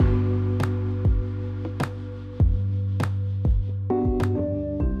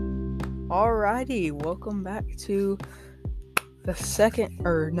Alrighty, welcome back to the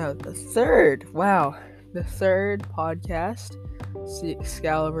third podcast, the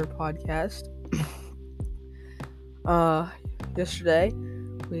Excalibur podcast. Yesterday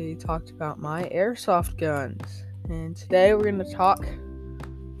we talked about my airsoft guns, and today we're going to talk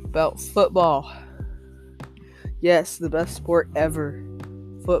about football. Yes, the best sport ever,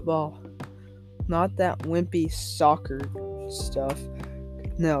 football. Not that wimpy soccer stuff.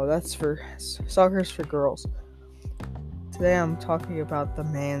 No, soccer's for girls. Today I'm talking about the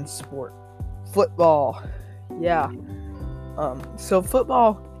man's sport, football. Yeah. So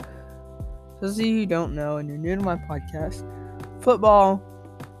football, those of you who don't know and you're new to my podcast, football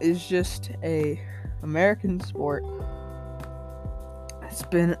is just a American sport.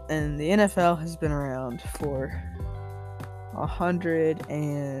 And the NFL has been around for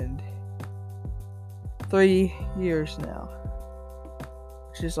 103 years now.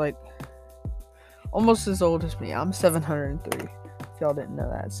 Which is like almost as old as me. I'm 703, if y'all didn't know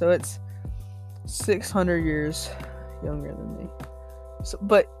that. So it's 600 years younger than me.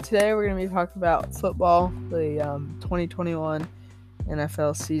 But today we're going to be talking about football, the 2021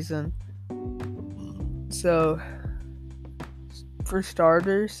 NFL season. So, for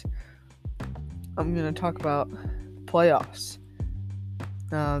starters, I'm going to talk about playoffs.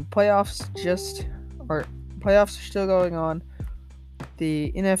 Playoffs are still going on.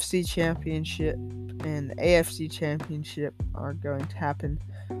 The NFC Championship and the AFC Championship are going to happen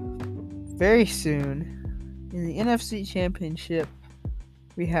very soon. In the NFC Championship,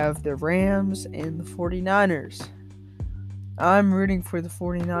 we have the Rams and the 49ers. I'm rooting for the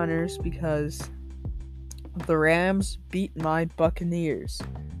 49ers because the Rams beat my Buccaneers.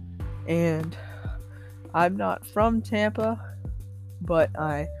 And I'm not from Tampa, but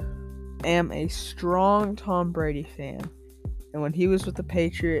I am a strong Tom Brady fan. And when he was with the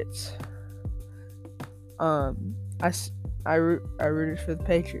Patriots, I rooted for the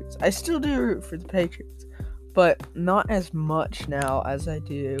Patriots. I still do root for the Patriots, but not as much now as I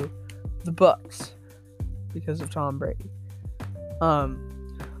do the Bucs because of Tom Brady.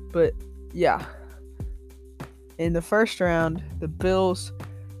 But yeah, in the first round, the Bills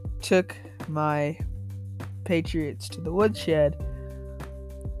took my Patriots to the woodshed,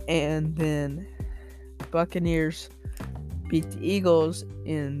 and then Buccaneers beat the Eagles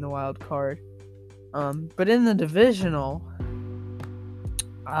in the wild card. But in the divisional,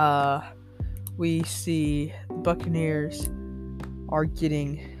 we see the Buccaneers are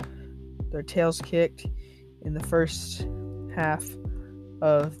getting their tails kicked in the first half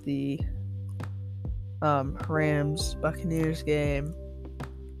of the Rams-Buccaneers game.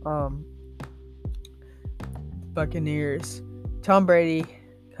 Buccaneers, Tom Brady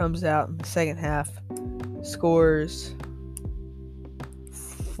comes out in the second half, scores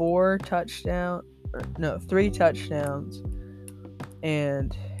 3 touchdowns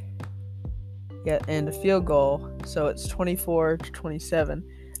and a field goal, so it's 24-27,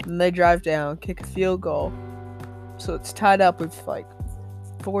 and they drive down, kick a field goal, so it's tied up with like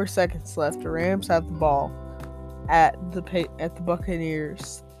 4 seconds left. The Rams have the ball at the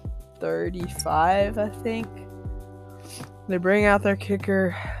Buccaneers 35, I think. They bring out their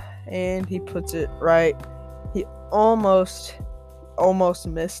kicker, and he puts it right. He almost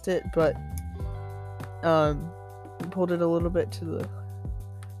missed it, but pulled it a little bit to the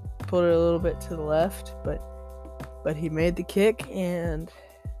left, but he made the kick, and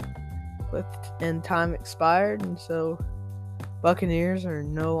time expired, and so Buccaneers are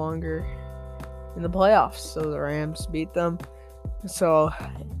no longer in the playoffs. So the Rams beat them. So,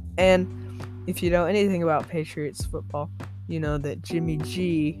 and if you know anything about Patriots football, you know that Jimmy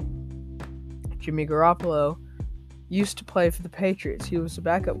Garoppolo, used to play for the Patriots. He was a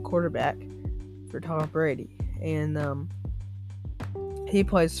backup quarterback for Tom Brady. And he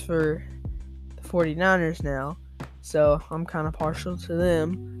plays for the 49ers now. So I'm kind of partial to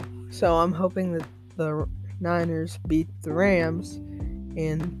them. So I'm hoping that the Niners beat the Rams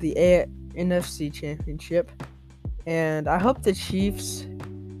in the NFC Championship. And I hope the Chiefs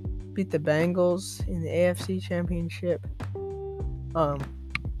beat the Bengals in the AFC Championship.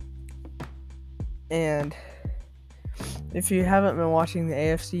 And if you haven't been watching the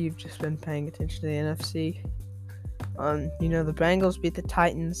AFC, you've just been paying attention to the NFC. The Bengals beat the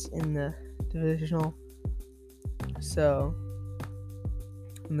Titans in the divisional. So,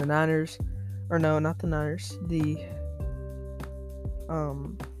 and the Niners, or no, not the Niners,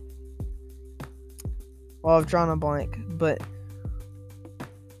 I've drawn a blank, but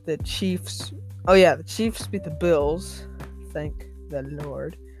the Chiefs beat the Bills. Thank the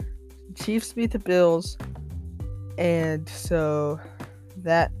Lord. The Chiefs beat the Bills, and so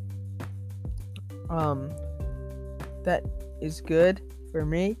that That is good for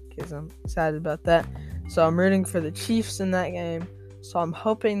me because I'm excited about that. So I'm rooting for the Chiefs in that game. So I'm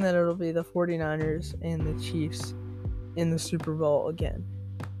hoping that it'll be the 49ers and the Chiefs in the Super Bowl again.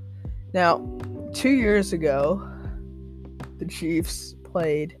 Now, 2 years ago, the Chiefs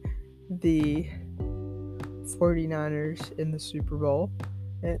played the 49ers in the Super Bowl,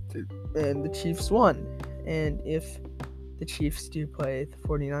 and the Chiefs won. And if the Chiefs do play the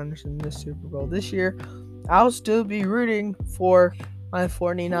 49ers in the Super Bowl this year, I'll still be rooting for my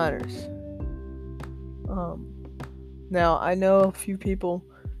 49ers. Now, I know a few people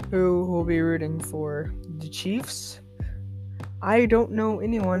who will be rooting for the Chiefs. I don't know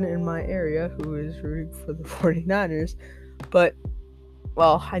anyone in my area who is rooting for the 49ers, but,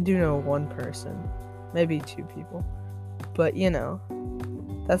 well, I do know one person, maybe two people, but,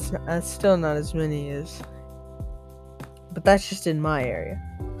 that's still not as many as, but that's just in my area,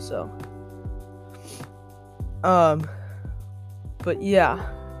 so, but yeah,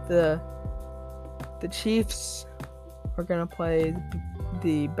 the Chiefs are gonna play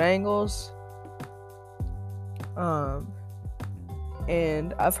the Bengals,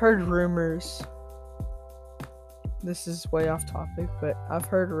 and I've heard rumors, this is way off topic, but I've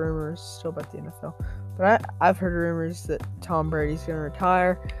heard rumors still about the NFL, but I've heard rumors that Tom Brady's gonna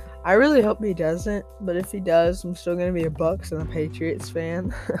retire. I really hope he doesn't, but if he does, I'm still gonna be a Bucks and a Patriots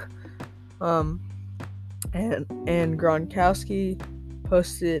fan. And Gronkowski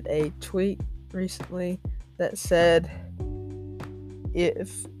posted a tweet recently that said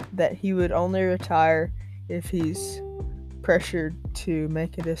that he would only retire if he's pressured to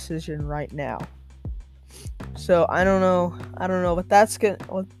make a decision right now. So I don't know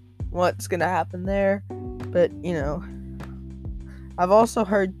what's gonna happen there, but I've also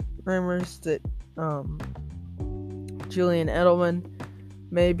heard rumors that Julian Edelman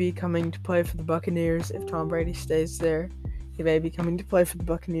may be coming to play for the Buccaneers if Tom Brady stays there. He may be coming to play for the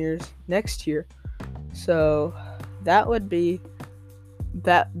Buccaneers next year. So that would be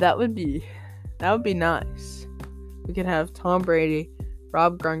nice. We could have Tom Brady,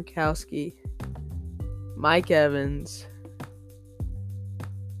 Rob Gronkowski, Mike Evans,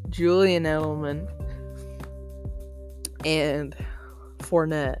 Julian Edelman, and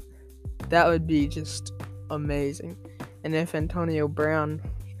Fournette. That would be just amazing. And if Antonio Brown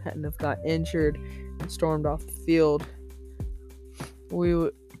hadn't have got injured and stormed off the field,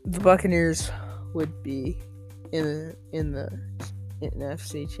 the Buccaneers would be in the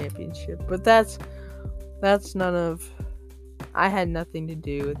NFC Championship. But that's none of. I had nothing to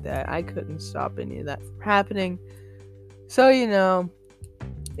do with that. I couldn't stop any of that from happening. So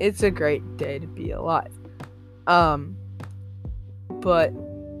it's a great day to be alive. But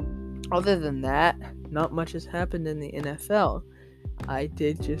other than that, not much has happened in the NFL. I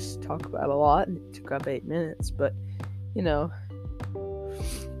did just talk about a lot, and it took up 8 minutes, but,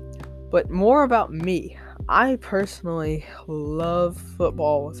 But more about me. I personally love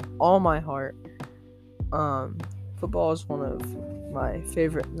football with all my heart. Football is one of my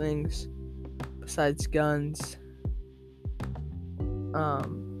favorite things besides guns.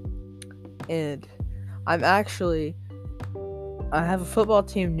 And I have a football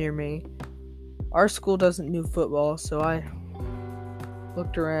team near me. Our school doesn't do football, so I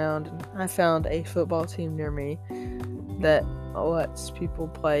looked around and I found a football team near me that lets people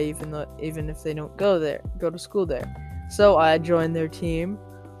play even if they don't go to school there. So I joined their team,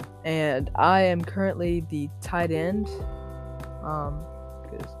 and I am currently the tight end.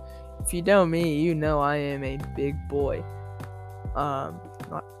 Because if you know me, you know I am a big boy.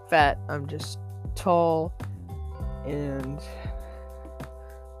 Not fat, I'm just tall, and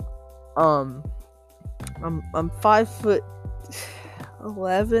I'm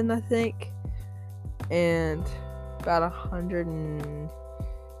 5'11", I think, and about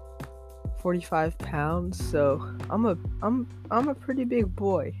 145 pounds. So I'm a pretty big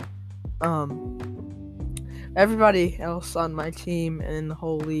boy. Everybody else on my team and in the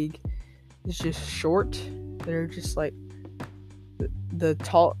whole league is just short. They're just like the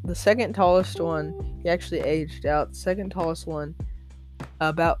second tallest one. He actually aged out. The second tallest one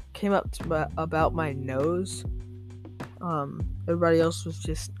came up to about my nose. Everybody else was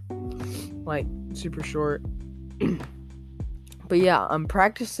just like super short. But yeah, I'm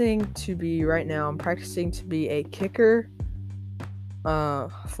practicing to be a kicker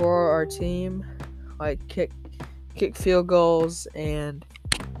for our team, like kick field goals and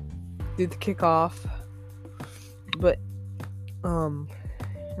do the kickoff. But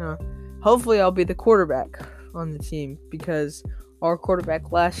hopefully I'll be the quarterback on the team, because our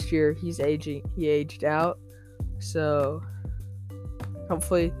quarterback last year, he aged out. So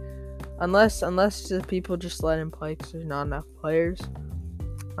hopefully unless the people just let him play because there's not enough players,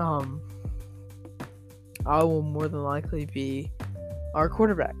 I will more than likely be our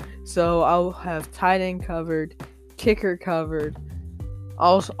quarterback. So I'll have tight end covered, kicker covered.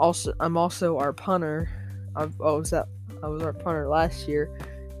 I'm also our punter. I was our punter last year,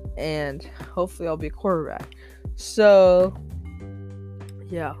 and hopefully I'll be a quarterback. So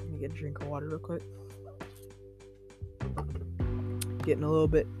yeah, let me get a drink of water real quick. Getting a little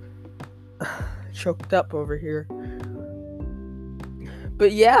bit choked up over here.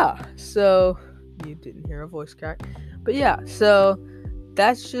 But yeah, so you didn't hear a voice crack. But yeah, so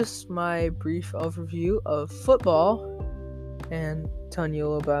that's just my brief overview of football and telling you a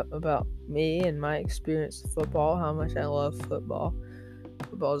little bit about me and my experience with football, how much I love football.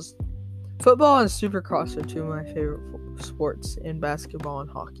 Football and Supercross are two of my favorite sports, and basketball and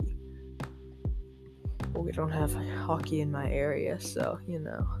hockey. But we don't have hockey in my area, so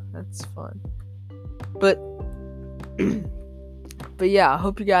that's fun. But yeah, I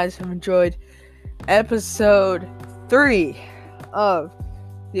hope you guys have enjoyed episode 3 of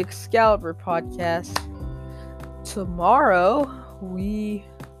the Excalibur podcast. Tomorrow,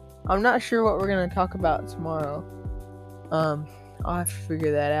 I'm not sure what we're going to talk about tomorrow. I'll have to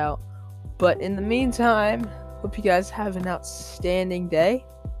figure that out. But in the meantime, hope you guys have an outstanding day.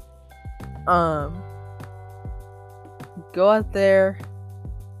 Go out there,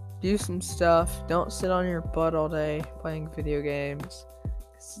 do some stuff. Don't sit on your butt all day playing video games.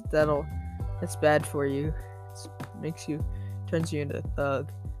 That's bad for you. Turns you into a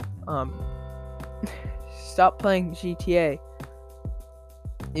thug. Stop playing GTA,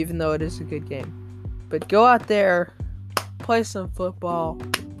 even though it is a good game. But go out there, play some football,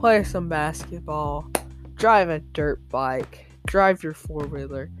 play some basketball, drive a dirt bike, drive your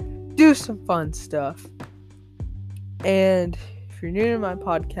 4-wheeler, do some fun stuff. And if you're new to my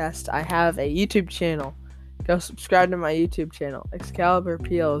podcast, I have a YouTube channel. Go subscribe to my YouTube channel, Excalibur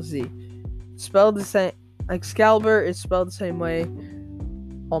PLZ. Spelled the same. Excalibur is spelled the same way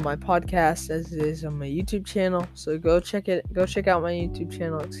on my podcast as it is on my YouTube channel. So go check out my YouTube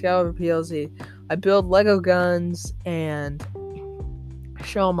channel, Excalibur PLZ. I build Lego guns and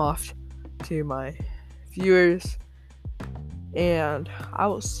show them off to my viewers. And I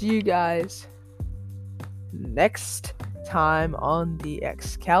will see you guys next time on the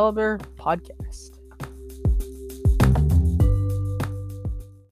Excalibur podcast.